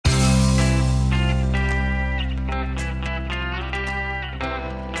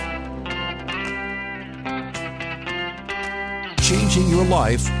changing your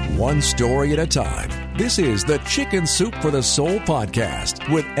life one story at a time. This is the Chicken Soup for the Soul podcast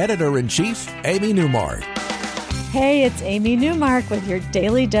with Editor-in-Chief Amy Newmark. Hey, it's Amy Newmark with your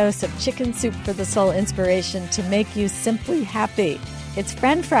daily dose of Chicken Soup for the Soul inspiration to make you simply happy. It's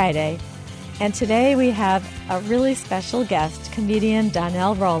Friend Friday, and today we have a really special guest, comedian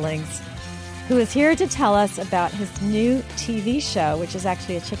Donnell Rawlings, who is here to tell us about his new TV show, which is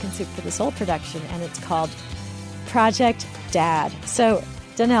actually a Chicken Soup for the Soul production, and it's called Project Dad. So,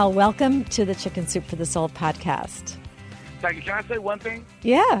 Donnell, welcome to the Chicken Soup for the Soul podcast. Thank you. Can I say one thing?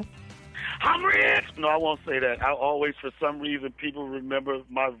 Yeah. I'm rich! No, I won't say that. I always, for some reason, people remember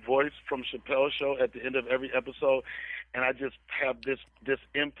my voice from Chappelle's show at the end of every episode, and I just have this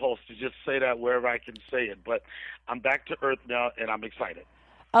impulse to just say that wherever I can say it. But I'm back to earth now, and I'm excited.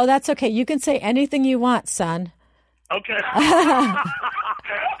 Oh, that's okay. You can say anything you want, son. Okay.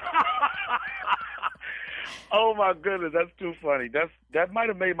 Oh my goodness, that's too funny. That might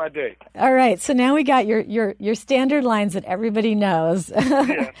have made my day. All right, so now we got your standard lines that everybody knows.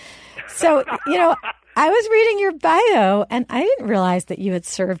 Yeah. So, I was reading your bio, and I didn't realize that you had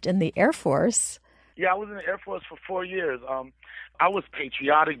served in the Air Force. Yeah, I was in the Air Force for 4 years. I was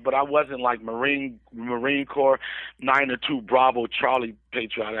patriotic, but I wasn't like Marine Corps 902 Bravo Charlie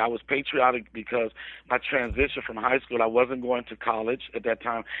patriotic. I was patriotic because my transition from high school, I wasn't going to college at that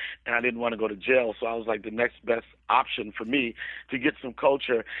time, and I didn't want to go to jail. So I was like the next best option for me to get some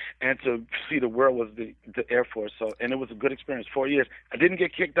culture and to see the world was the Air Force. So, and it was a good experience. 4 years. I didn't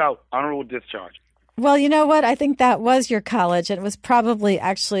get kicked out. Honorable discharge. Well, you know what? I think that was your college, and it was probably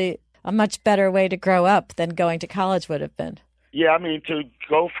actually a much better way to grow up than going to college would have been. Yeah, I mean, to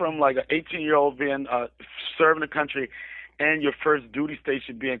go from like an 18-year-old being serving the country and your first duty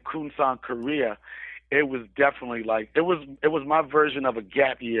station being Kunsan, Korea, it was definitely like it was my version of a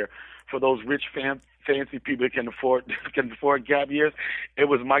gap year for those rich fancy people that can afford gap years. It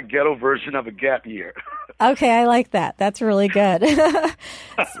was my ghetto version of a gap year. Okay, I like that. That's really good.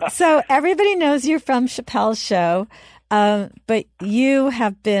 So everybody knows you from Chappelle's show. But you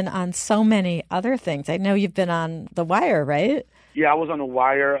have been on so many other things. I know you've been on The Wire, right? Yeah, I was on The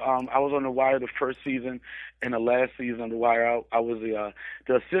Wire. I was on The Wire the first season, and the last season on The Wire, I was the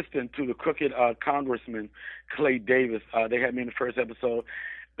assistant to the crooked Congressman Clay Davis. They had me in the first episode,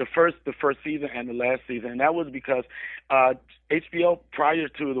 the first season and the last season, and that was because HBO, prior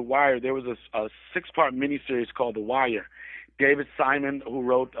to The Wire, there was a 6-part miniseries called The Wire. David Simon, who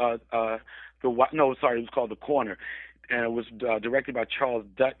wrote it was called The Corner. And it was directed by Charles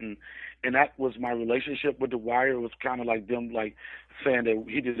Dutton, and that was my relationship with The Wire. It was kind of like them like saying that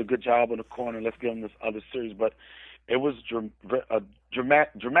he did a good job on The Corner. Let's give him this other series, but it was a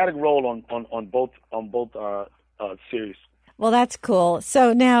dramatic role on both series. Well, that's cool.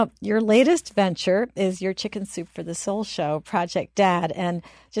 So now your latest venture is your Chicken Soup for the Soul show, Project Dad. And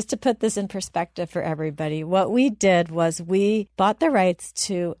just to put this in perspective for everybody, what we did was we bought the rights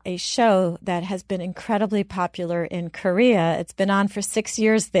to a show that has been incredibly popular in Korea. It's been on for 6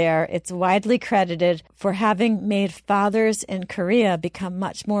 years there. It's widely credited for having made fathers in Korea become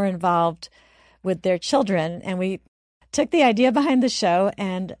much more involved with their children. And we took the idea behind the show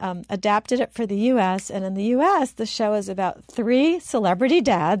and adapted it for the U.S. And in the U.S., the show is about 3 celebrity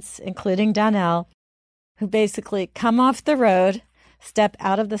dads, including Donnell, who basically come off the road, step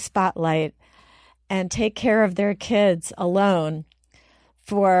out of the spotlight, and take care of their kids alone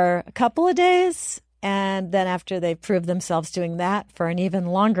for a couple of days. And then after they prove themselves doing that, for an even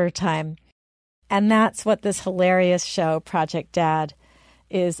longer time. And that's what this hilarious show, Project Dad,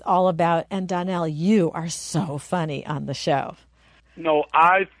 is all about. And Donnell, you are so funny on the show. No,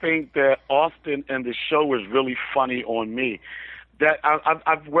 I think that Austin and the show was really funny on me. That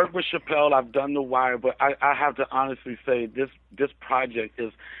I've worked with Chappelle, I've done The Wire, but I have to honestly say this project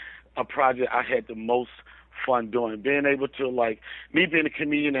is a project I had the most fun doing. Being able to, like, me being a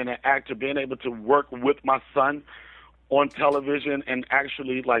comedian and an actor, being able to work with my son on television and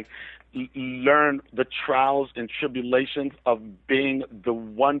actually, like, learn the trials and tribulations of being the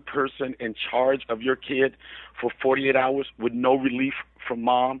one person in charge of your kid for 48 hours with no relief from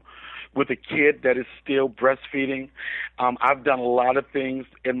mom, with a kid that is still breastfeeding. I've done a lot of things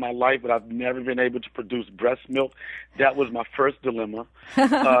in my life, but I've never been able to produce breast milk. That was my first dilemma.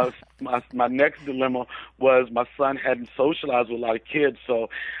 My next dilemma was my son hadn't socialized with a lot of kids, so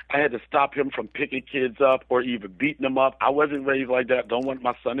I had to stop him from picking kids up or even beating them up. I wasn't raised like that. Don't want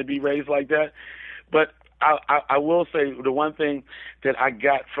my son to be raised like that. But I will say the one thing that I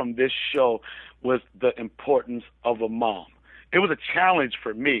got from this show was the importance of a mom. It was a challenge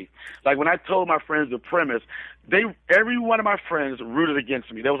for me. Like, when I told my friends the premise, every one of my friends rooted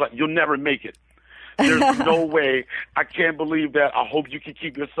against me. They was like, "You'll never make it." There's no way. I can't believe that. I hope you can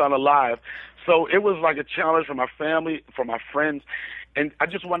keep your son alive. So it was like a challenge for my family, for my friends, and I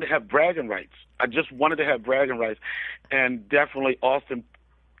just wanted to have bragging rights. And definitely Austin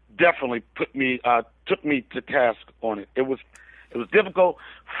took me to task on it. It was difficult,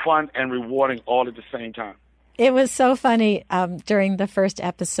 fun, and rewarding all at the same time. It was so funny during the first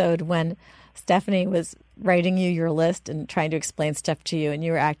episode when Stephanie was writing you your list and trying to explain stuff to you, and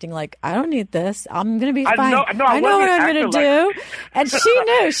you were acting like, I don't need this. I'm going to be fine. I know what I'm going to do. And she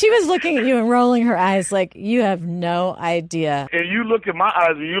knew. She was looking at you and rolling her eyes like, you have no idea. And you look at my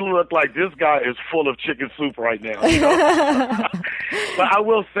eyes and you look like this guy is full of chicken soup right now. You know? But I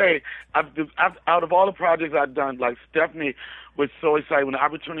will say, I've, out of all the projects I've done, like Stephanie was so excited when the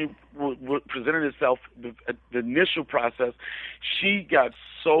opportunity presented itself. The initial process, she got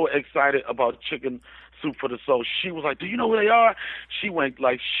so excited about Chicken Soup for the Soul. She was like, "Do you know who they are?" She went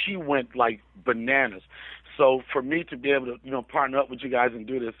like bananas. So for me to be able to partner up with you guys and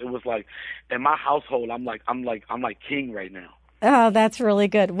do this, it was like in my household, I'm like king right now. Oh, that's really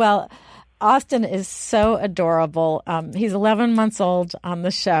good. Well, Austin is so adorable. He's 11 months old on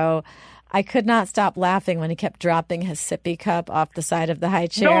the show. I could not stop laughing when he kept dropping his sippy cup off the side of the high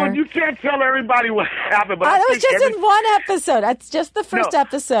chair. No, you can't tell everybody what happened. But that was just in one episode. That's just the first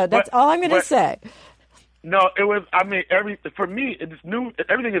episode. That's all I'm going to say. No, it was. I mean, for me, it's new.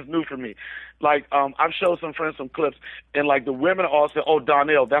 Everything is new for me. Like, I've showed some friends some clips, and like the women all say, "Oh,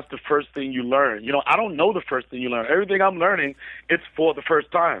 Donnell, that's the first thing you learn." I don't know the first thing you learn. Everything I'm learning, it's for the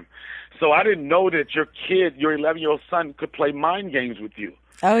first time. So I didn't know that your 11-year-old son, could play mind games with you.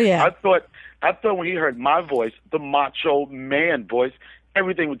 Oh yeah. I thought when he heard my voice, the macho man voice,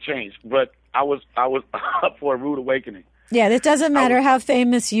 everything would change. But I was up for a rude awakening. Yeah, it doesn't matter how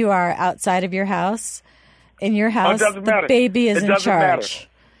famous you are outside of your house. In your house, the baby is in charge. Matter.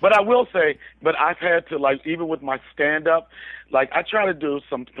 But I will say, I've had to, like, even with my stand-up, like, I try to do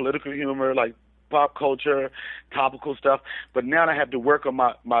some political humor, like pop culture, topical stuff. But now I have to work on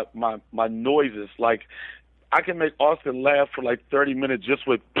my noises. Like, I can make Austin laugh for like 30 minutes just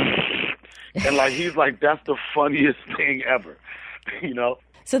with, and like he's like, that's the funniest thing ever,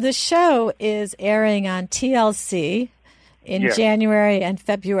 So the show is airing on TLC in January and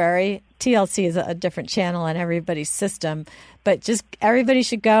February. TLC is a different channel on everybody's system, but just everybody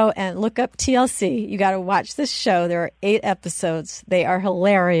should go and look up TLC. You got to watch this show. There are 8 episodes. They are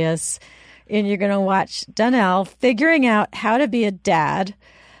hilarious, and you're going to watch Donnell figuring out how to be a dad.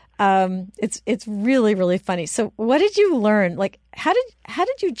 It's really, really funny. So what did you learn? Like, how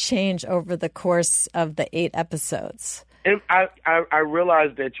did you change over the course of the 8 episodes? I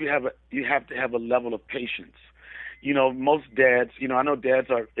realized that you have to have a level of patience. Most dads, I know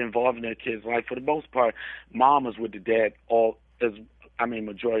dads are involved in their kids' life. For the most part, mom is with the dad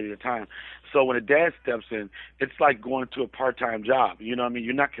majority of the time. So when a dad steps in, it's like going to a part-time job. You know what I mean?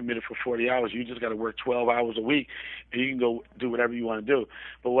 You're not committed for 40 hours. You just got to work 12 hours a week, and you can go do whatever you want to do.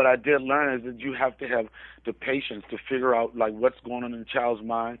 But what I did learn is that you have to have the patience to figure out, like, what's going on in the child's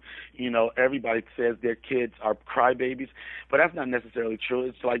mind. Everybody says their kids are crybabies, but that's not necessarily true.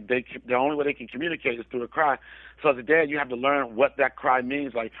 It's like the only way they can communicate is through a cry. So as a dad, you have to learn what that cry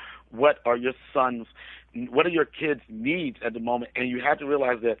means. Like, what are your kids' needs at the moment? And you have to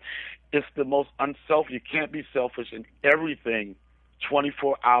realize that it's the most unselfish. You can't be selfish in everything.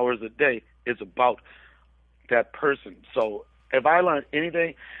 24 hours a day is about that person. So if I learned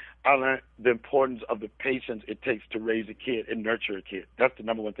anything, I learned the importance of the patience it takes to raise a kid and nurture a kid. That's the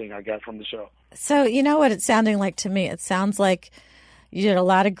number one thing I got from the show. So you know what it's sounding like to me? It sounds like you did a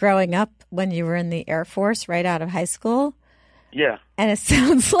lot of growing up when you were in the Air Force right out of high school. Yeah. And it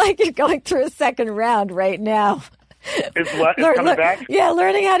sounds like you're going through a second round right now. It's what? It's coming back? Yeah,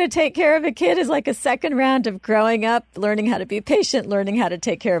 learning how to take care of a kid is like a second round of growing up, learning how to be patient, learning how to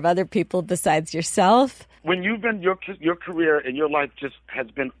take care of other people besides yourself. When you've been, your career and your life just has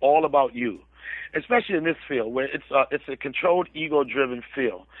been all about you, especially in this field where it's a controlled, ego-driven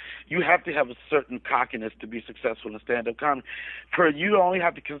field. You have to have a certain cockiness to be successful in stand-up comedy. For you to only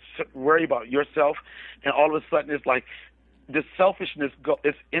have to worry about yourself, and all of a sudden it's like, the selfishness,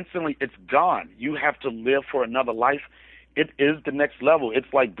 it's gone. You have to live for another life. It is the next level. It's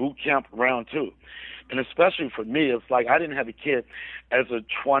like boot camp round 2. And especially for me, it's like I didn't have a kid as a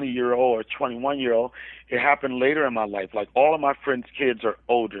 20-year-old or 21-year-old. It happened later in my life. Like all of my friends' kids are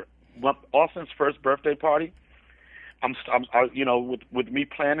older. Austin's first birthday party, with me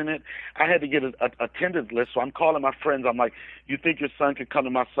planning it, I had to get an attendance list. So I'm calling my friends. I'm like, you think your son could come to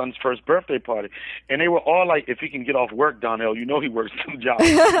my son's first birthday party? And they were all like, if he can get off work, Donnell, he works 2 jobs.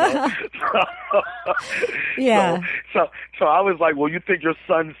 Yeah. So I was like, well, you think your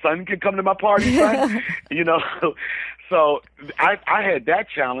son can come to my party, son? So I had that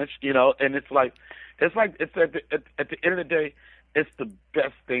challenge, and it's at the end of the day, it's the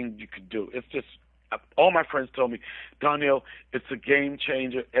best thing you could do. It's just, all my friends told me, Donnell, it's a game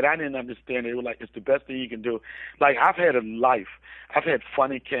changer, and I didn't understand it. They were like, it's the best thing you can do. Like, I've had a life. I've had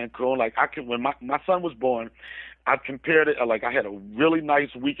fun in Cancun. Like, when my son was born, I compared it, like, I had a really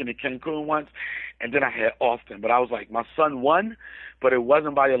nice weekend in Cancun once, and then I had Austin. But I was like, my son won, but it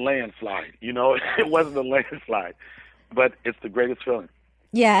wasn't by a landslide. It wasn't a landslide. But it's the greatest feeling.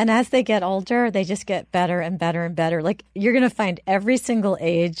 Yeah, and as they get older, they just get better and better and better. Like, you're going to find every single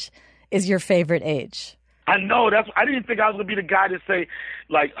age is your favorite age. I know. I didn't think I was going to be the guy to say,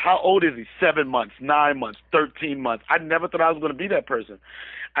 like, how old is he? 7 months, 9 months, 13 months. I never thought I was going to be that person.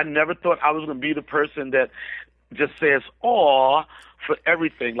 I never thought I was going to be the person that just says, aw, for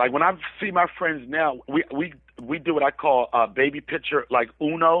everything. Like, when I see my friends now, we do what I call a baby picture, like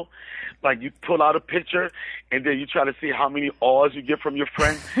Uno. Like, you pull out a picture, and then you try to see how many awes you get from your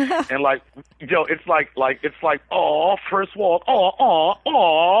friend. And, like, it's like, aw, first walk,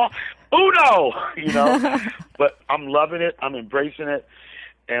 aw, Uno, But I'm loving it. I'm embracing it.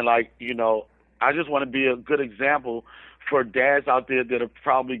 And, like, I just want to be a good example for dads out there that are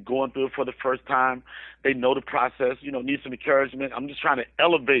probably going through it for the first time. They know the process, need some encouragement. I'm just trying to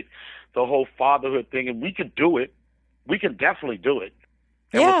elevate the whole fatherhood thing, and we can do it. We can definitely do it.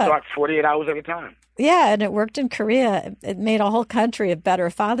 And we'll start 48 hours at a time. Yeah, and it worked in Korea. It made a whole country of better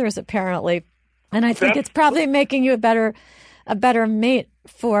fathers, apparently. And I think it's probably making you a better mate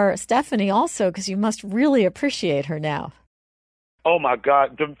for Stephanie also, because you must really appreciate her now. Oh, my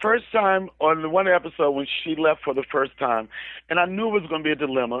God. The first time on the one episode when she left for the first time, and I knew it was going to be a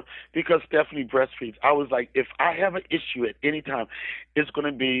dilemma because Stephanie breastfeeds. I was like, if I have an issue at any time, it's going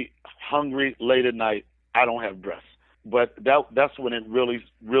to be hungry late at night. I don't have breasts. But that's when it really,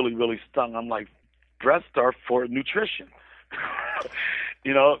 really, really stung. I'm like, breasts are for nutrition.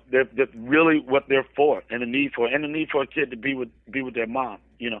 They're really what they're for, and the need for a kid to be with their mom.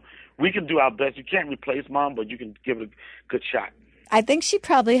 We can do our best. You can't replace mom, but you can give it a good shot. I think she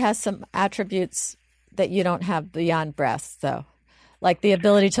probably has some attributes that you don't have beyond breasts, though, like the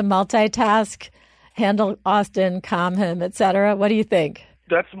ability to multitask, handle Austin, calm him, etc. What do you think?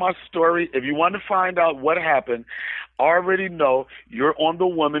 That's my story. If you want to find out what happened, I already know you're on the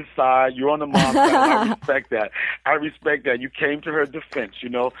woman's side. You're on the mom's side. I respect that. You came to her defense,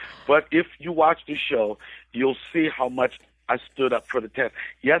 But if you watch the show, you'll see how much I stood up for the test.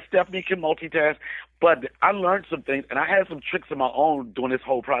 Yes, Stephanie can multitask, but I learned some things, and I had some tricks of my own during this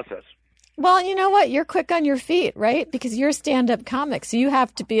whole process. Well, you know what? You're quick on your feet, right? Because you're a stand-up comic, so you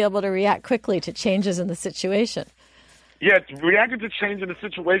have to be able to react quickly to changes in the situation. Yeah, reacting to change in the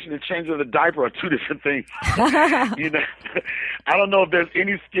situation and changing the diaper are two different things. I don't know if there's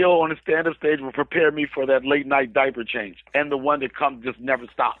any skill on the stand-up stage will prepare me for that late-night diaper change and the one that comes just never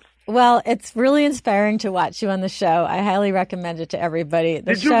stops. Well, it's really inspiring to watch you on the show. I highly recommend it to everybody.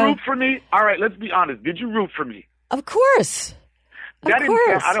 Did you root for me? All right, let's be honest. Did you root for me? Of course. I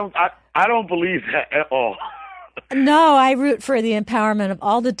don't believe that at all. No, I root for the empowerment of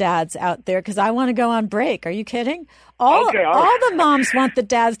all the dads out there because I want to go on break. Are you kidding? All the moms want the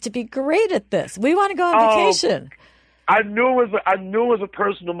dads to be great at this. We want to go on vacation. I knew it was a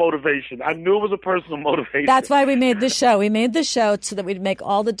personal motivation. That's why we made this show. We made the show so that we'd make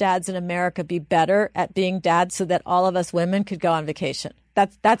all the dads in America be better at being dads so that all of us women could go on vacation.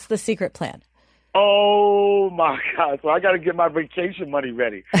 That's the secret plan. Oh, my God. So I got to get my vacation money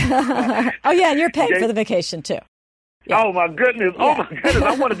ready. Oh, yeah, and you're paying for the vacation, too. Yeah. Oh, my goodness. Yeah. Oh, my goodness.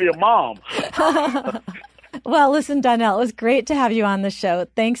 I want to be a mom. Well, listen, Donnell, it was great to have you on the show.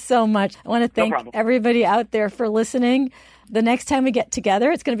 Thanks so much. I want to thank everybody out there for listening. The next time we get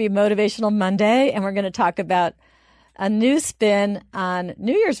together, it's going to be Motivational Monday, and we're going to talk about a new spin on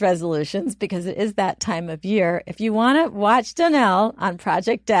New Year's resolutions because it is that time of year. If you want to watch Donnell on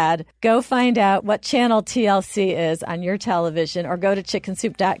Project Dad, go find out what channel TLC is on your television or go to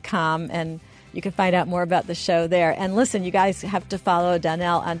chickensoup.com and you can find out more about the show there. And listen, you guys have to follow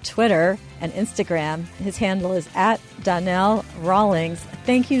Donnell on Twitter and Instagram. His handle is at Donnell Rawlings.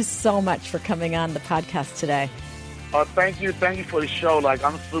 Thank you so much for coming on the podcast today. Thank you for the show. Like,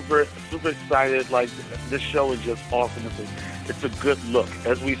 I'm super excited. Like, this show is just awesome. It's a good look.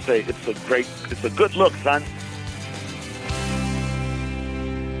 As we say, it's a good look, son.